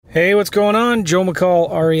Hey, what's going on? Joe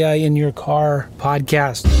McCall, REI in Your Car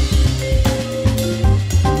podcast.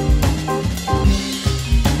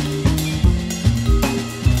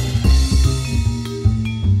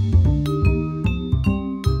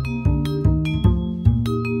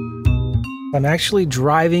 I'm actually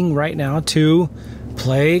driving right now to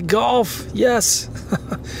play golf. Yes.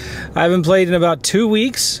 I haven't played in about 2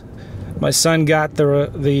 weeks. My son got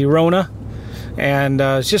the Rona, and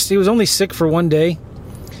he was only sick for 1 day.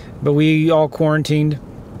 But we all quarantined,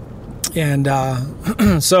 and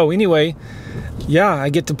so anyway, yeah,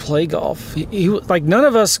 I get to play golf. He like none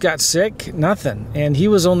of us got sick, nothing, and he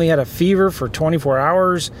was only had a fever for 24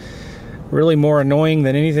 hours, really more annoying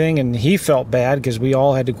than anything, and he felt bad because we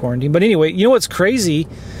all had to quarantine. But anyway, you know what's crazy?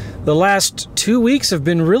 The last 2 weeks have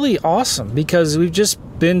been really awesome because we've just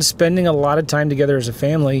been spending a lot of time together as a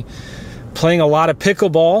family, playing a lot of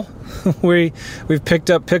pickleball. We've picked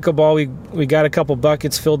up pickleball. We got a couple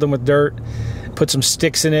buckets, filled them with dirt, put some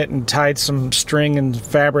sticks in it, and tied some string and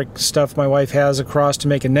fabric stuff my wife has across to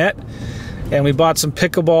make a net. And we bought some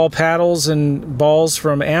pickleball paddles and balls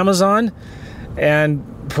from Amazon.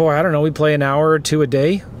 And boy, I don't know, we play an hour or two a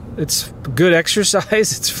day. It's good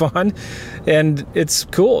exercise. It's fun, and it's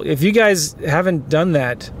cool. If you guys haven't done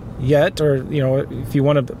that yet, or if you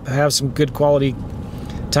want to have some good quality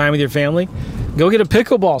time with your family, go get a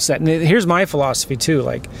pickleball set. And here's my philosophy too.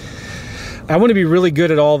 Like, I want to be really good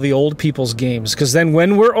at all the old people's games, because then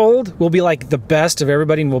when we're old, we'll be like the best of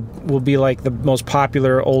everybody, and we'll be like the most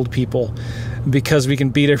popular old people because we can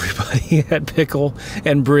beat everybody at pickle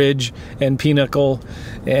and bridge and pinochle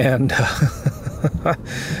and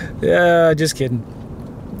yeah, just kidding.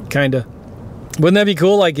 Kinda. Wouldn't that be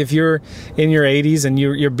cool? Like if you're in your 80s and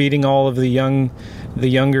you're beating all of the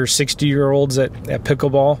younger 60-year-olds at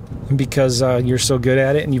pickleball because you're so good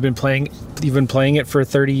at it, and you've been playing it for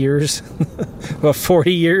 30 years, well,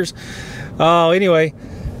 40 years. Anyway,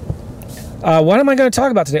 what am I going to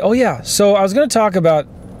talk about today? Oh yeah, so I was going to talk about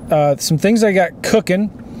some things I got cooking,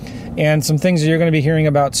 and some things that you're going to be hearing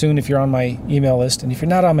about soon if you're on my email list. And if you're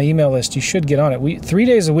not on my email list, you should get on it. 3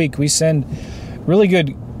 days a week we send really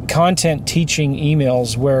good content teaching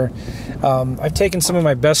emails where I've taken some of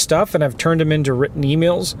my best stuff and I've turned them into written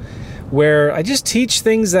emails where I just teach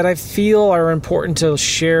things that I feel are important to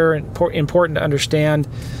share, important to understand,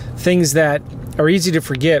 things that are easy to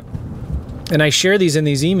forget. And I share these in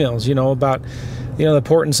these emails, about the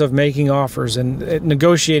importance of making offers and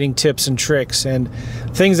negotiating tips and tricks and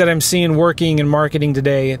things that I'm seeing working in marketing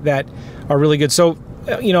today that are really good. So,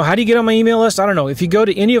 how do you get on my email list? I don't know. If you go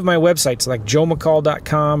to any of my websites like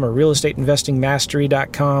joemccall.com or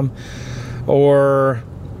realestateinvestingmastery.com, or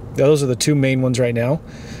those are the two main ones right now,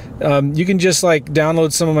 you can just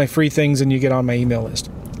download some of my free things and you get on my email list.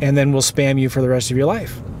 And then we'll spam you for the rest of your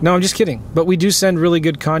life. No, I'm just kidding. But we do send really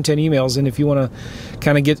good content emails. And if you want to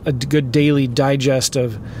kind of get a good daily digest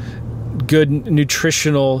of good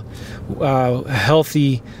nutritional,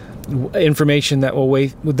 healthy information that will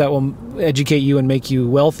educate you and make you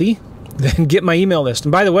wealthy, then get my email list.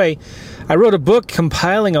 And by the way, I wrote a book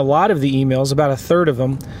compiling a lot of the emails, about a third of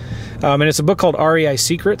them. And it's a book called REI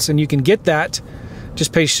Secrets. And you can get that.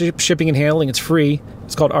 Just pay shipping and handling. It's free.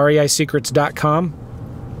 It's called reisecrets.com.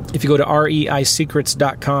 If you go to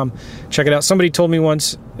reisecrets.com, check it out. Somebody told me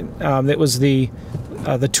once that was the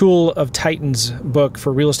Tool of Titans book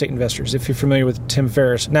for real estate investors, if you're familiar with Tim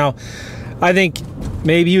Ferriss. Now, I think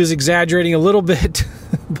maybe he was exaggerating a little bit,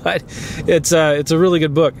 but it's a really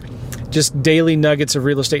good book. Just daily nuggets of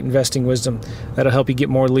real estate investing wisdom that'll help you get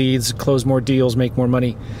more leads, close more deals, make more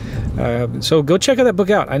money. So go check that book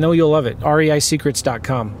out. I know you'll love it.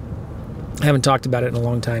 reisecrets.com. I haven't talked about it in a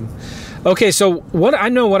long time. Okay, so what I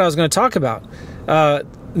was going to talk about.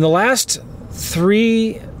 In the last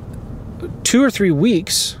 2 or 3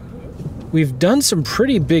 weeks, we've done some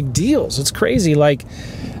pretty big deals. It's crazy. Like,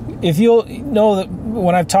 if you'll know that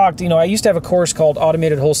when I've talked, I used to have a course called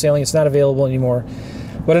Automated Wholesaling. It's not available anymore.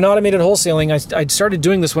 But in Automated Wholesaling, I started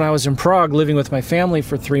doing this when I was in Prague, living with my family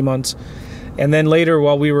for 3 months. And then later,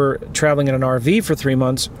 while we were traveling in an RV for 3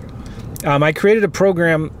 months, I created a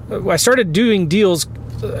program. I started doing deals,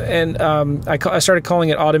 and I started calling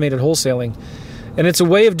it Automated Wholesaling. And it's a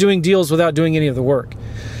way of doing deals without doing any of the work.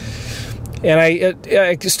 And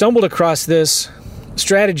I stumbled across this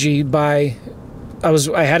strategy by,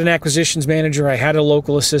 I had an acquisitions manager, I had a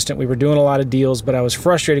local assistant, we were doing a lot of deals, but I was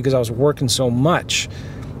frustrated because I was working so much.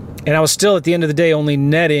 And I was still, at the end of the day, only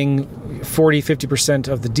netting 40-50%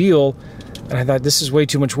 of the deal. And I thought, this is way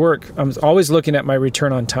too much work. I'm always looking at my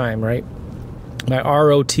return on time, right? My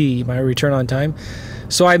ROT, my return on time.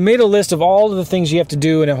 So I made a list of all of the things you have to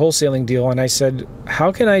do in a wholesaling deal, and I said,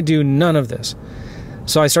 how can I do none of this?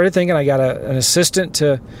 So I started thinking, I got an assistant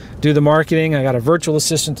to do the marketing. I got a virtual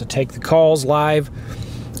assistant to take the calls live.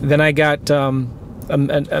 Then I got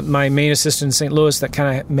my main assistant in St. Louis that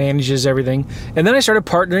kind of manages everything. And then I started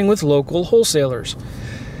partnering with local wholesalers.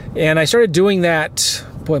 And I started doing that,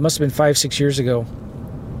 boy, it must have been 5-6 years ago.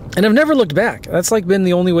 And I've never looked back. That's like been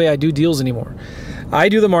the only way I do deals anymore. I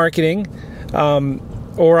do the marketing,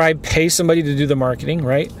 or I pay somebody to do the marketing,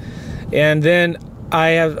 right? And then I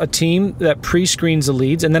have a team that pre-screens the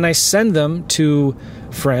leads, and then I send them to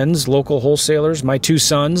friends, local wholesalers, my 2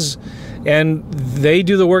 sons, and they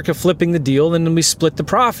do the work of flipping the deal, and then we split the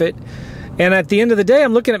profit. And at the end of the day,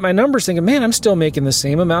 I'm looking at my numbers thinking, man, I'm still making the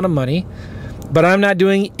same amount of money, but I'm not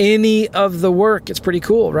doing any of the work. It's pretty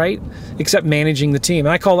cool, right? Except managing the team.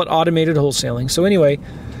 And I call it automated wholesaling. So anyway,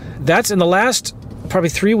 that's in the last probably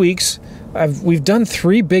 3 weeks, we've done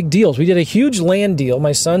 3 big deals. We did a huge land deal.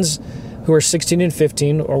 My sons, who are 16 and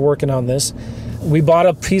 15, are working on this. We bought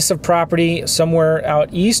a piece of property somewhere out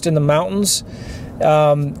east in the mountains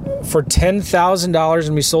for $10,000,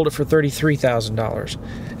 and we sold it for $33,000.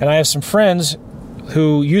 And I have some friends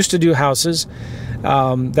who used to do houses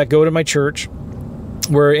that go to my church,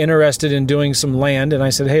 were interested in doing some land, and I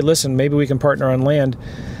said, hey, listen, maybe we can partner on land.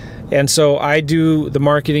 And so I do the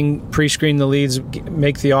marketing, pre-screen the leads,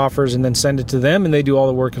 make the offers, and then send it to them, and they do all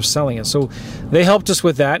the work of selling it. So they helped us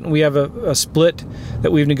with that, and we have a split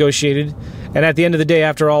that we've negotiated. And at the end of the day,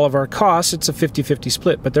 after all of our costs, it's a 50-50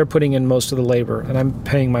 split, but they're putting in most of the labor, and I'm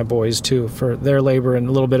paying my boys too for their labor, and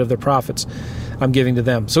a little bit of their profits I'm giving to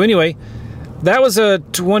them. So anyway, that was a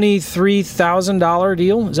 $23,000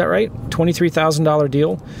 deal. Is that right? $23,000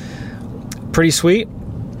 deal. Pretty sweet.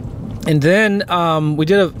 And then we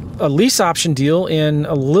did a lease option deal in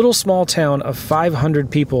a little small town of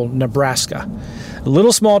 500 people, Nebraska. A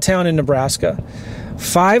little small town in Nebraska.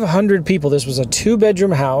 500 people. This was a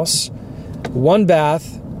 2-bedroom house, 1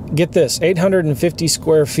 bath. Get this, 850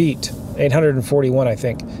 square feet. 841, I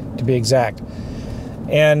think, to be exact.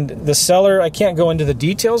 And the seller, I can't go into the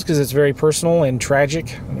details because it's very personal and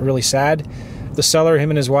tragic, really sad. The seller, him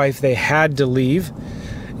and his wife, they had to leave.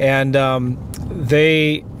 And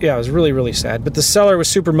it was really, really sad. But the seller was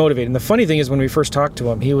super motivated. And the funny thing is, when we first talked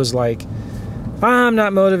to him, he was like, I'm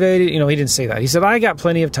not motivated. He didn't say that. He said, I got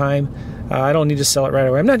plenty of time. I don't need to sell it right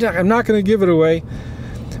away. I'm not going to give it away.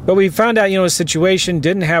 But we found out, his situation,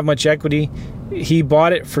 didn't have much equity. He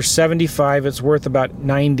bought it for $75,000. It's worth about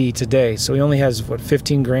 $90,000 today. So he only has,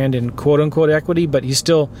 $15,000 in quote-unquote equity, but he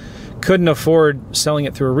still couldn't afford selling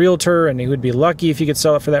it through a realtor, and he would be lucky if he could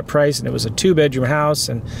sell it for that price. And it was a 2-bedroom house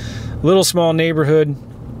and little small neighborhood.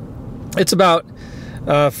 It's about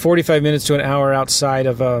 45 minutes to an hour outside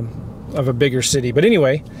of a bigger city. But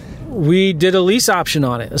anyway, we did a lease option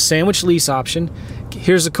on it, a sandwich lease option.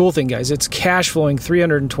 Here's the cool thing, guys. It's cash flowing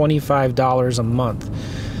 $325 a month.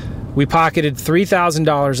 We pocketed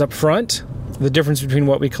 $3,000 up front, the difference between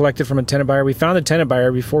what we collected from a tenant buyer. We found a tenant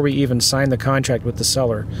buyer before we even signed the contract with the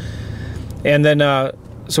seller. And then,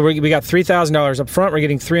 so we got $3,000 up front. We're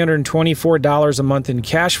getting $324 a month in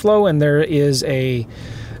cash flow, and there is a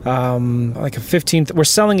 15th. We're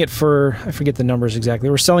selling it for, I forget the numbers exactly.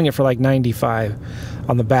 We're selling it for like $95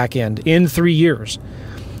 on the back end in 3 years.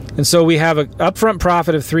 And so we have an upfront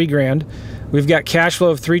profit of $3,000. We've got cash flow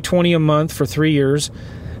of $320 a month for 3 years.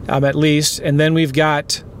 At least, and then we've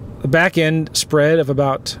got a back end spread of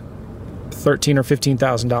about $13,000 or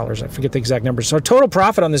 $15,000. I forget the exact numbers. So our total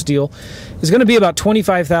profit on this deal is going to be about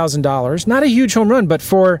 $25,000. Not a huge home run, but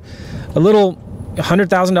for a little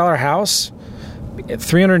 $100,000 house,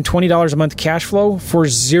 $320 a month cash flow for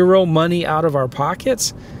zero money out of our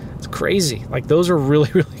pockets. It's crazy. Like, those are really,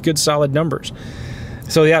 really good, solid numbers.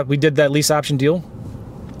 So yeah, we did that lease option deal,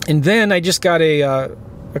 and then I just got a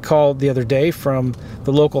call the other day from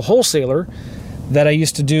the local wholesaler that we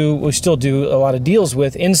still do a lot of deals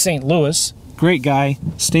with in St. Louis. Great guy,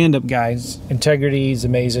 stand-up guy. Integrity is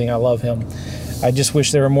amazing. I love him. I just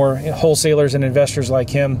wish there were more wholesalers and investors like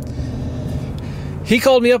him. He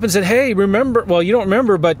called me up and said, hey, you don't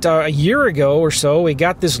remember, but a year ago or so, we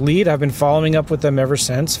got this lead. I've been following up with them ever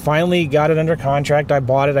since. Finally got it under contract. I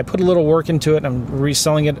bought it. I put a little work into it, and I'm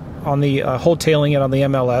reselling it on the, wholetailing it on the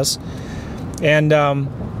MLS. And,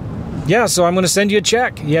 so I'm going to send you a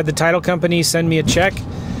check. He had the title company send me a check.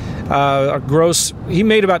 He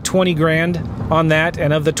made about $20,000 on that,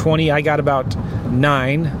 and of the 20, I got about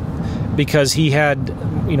 $9 because he had,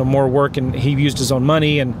 more work, and he used his own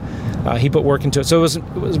money, and he put work into it. So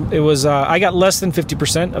it was I got less than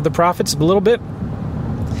 50% of the profits, a little bit,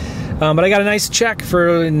 but I got a nice check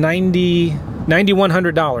for $9,100.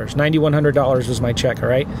 $9,100 was my check. All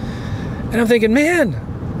right, and I'm thinking, man,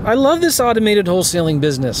 I love this automated wholesaling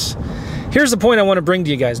business. here's the point I want to bring to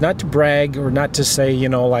you guys, not to brag or not to say,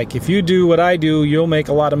 like, if you do what I do, you'll make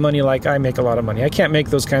a lot of money like I make a lot of money. I can't make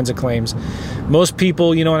those kinds of claims. Most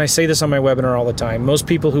people, and I say this on my webinar all the time, most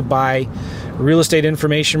people who buy real estate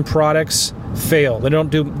information products fail. They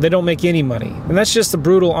don't make any money. And that's just the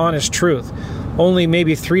brutal, honest truth. Only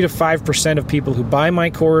maybe 3 to 5% of people who buy my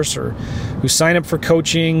course or who sign up for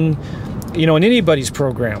coaching, in anybody's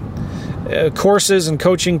program, courses and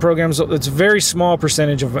coaching programs, it's a very small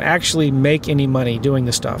percentage of them actually make any money doing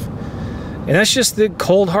this stuff. And that's just the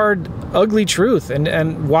cold, hard, ugly truth.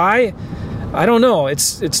 And why? I don't know.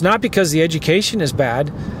 It's not because the education is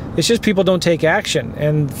bad. It's just people don't take action.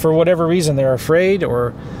 And for whatever reason, they're afraid,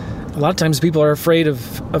 or a lot of times people are afraid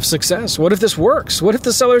of success. What if this works? What if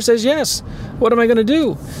the seller says yes? What am I going to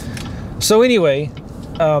do? So anyway,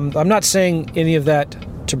 I'm not saying any of that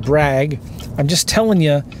to brag. I'm just telling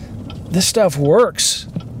you, this stuff works.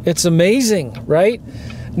 It's amazing, right?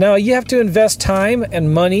 Now, you have to invest time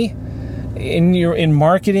and money in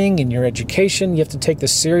marketing, in your education. You have to take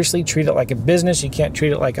this seriously, treat it like a business. You can't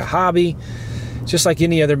treat it like a hobby, just like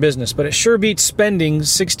any other business. But it sure beats spending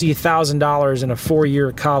 $60,000 in a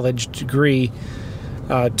 4-year college degree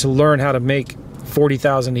to learn how to make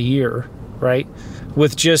 $40,000 a year, right?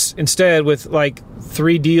 Instead with like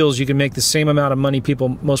 3 deals, you can make the same amount of money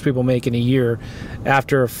most people make in a year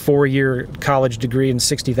after a 4-year college degree and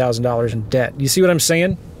 $60,000 in debt. You see what I'm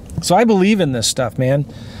saying? So I believe in this stuff, man.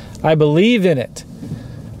 I believe in it.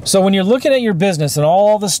 So when you're looking at your business and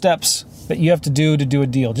all the steps that you have to do a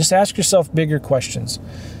deal, just ask yourself bigger questions.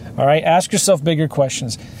 All right? Ask yourself bigger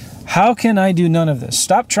questions. How can I do none of this?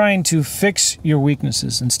 Stop trying to fix your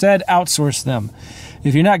weaknesses. Instead, outsource them.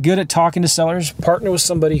 If you're not good at talking to sellers, partner with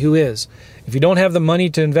somebody who is. If you don't have the money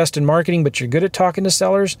to invest in marketing, but you're good at talking to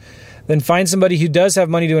sellers, then find somebody who does have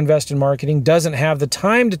money to invest in marketing, doesn't have the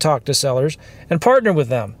time to talk to sellers, and partner with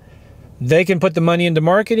them. They can put the money into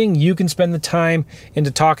marketing. You can spend the time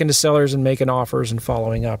into talking to sellers and making offers and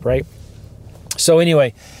following up, right? So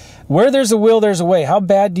anyway, where there's a will, there's a way. How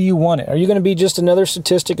bad do you want it? Are you going to be just another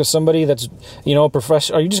statistic of somebody that's, a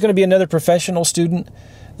professional? Are you just going to be another professional student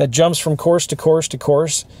that jumps from course to course to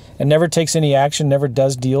course and never takes any action, never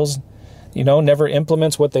does deals, never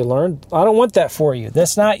implements what they learned? I don't want that for you.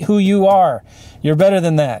 That's not who you are. You're better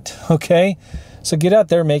than that, okay? So get out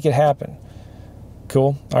there, make it happen.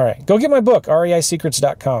 Cool. All right. Go get my book,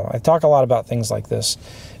 reisecrets.com. I talk a lot about things like this.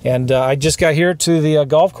 And I just got here to the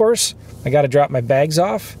golf course. I got to drop my bags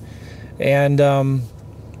off. And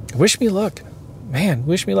wish me luck. Man,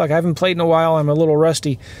 wish me luck. I haven't played in a while. I'm a little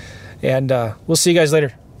rusty. And we'll see you guys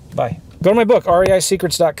later. Bye. Go to my book,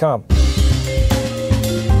 reisecrets.com.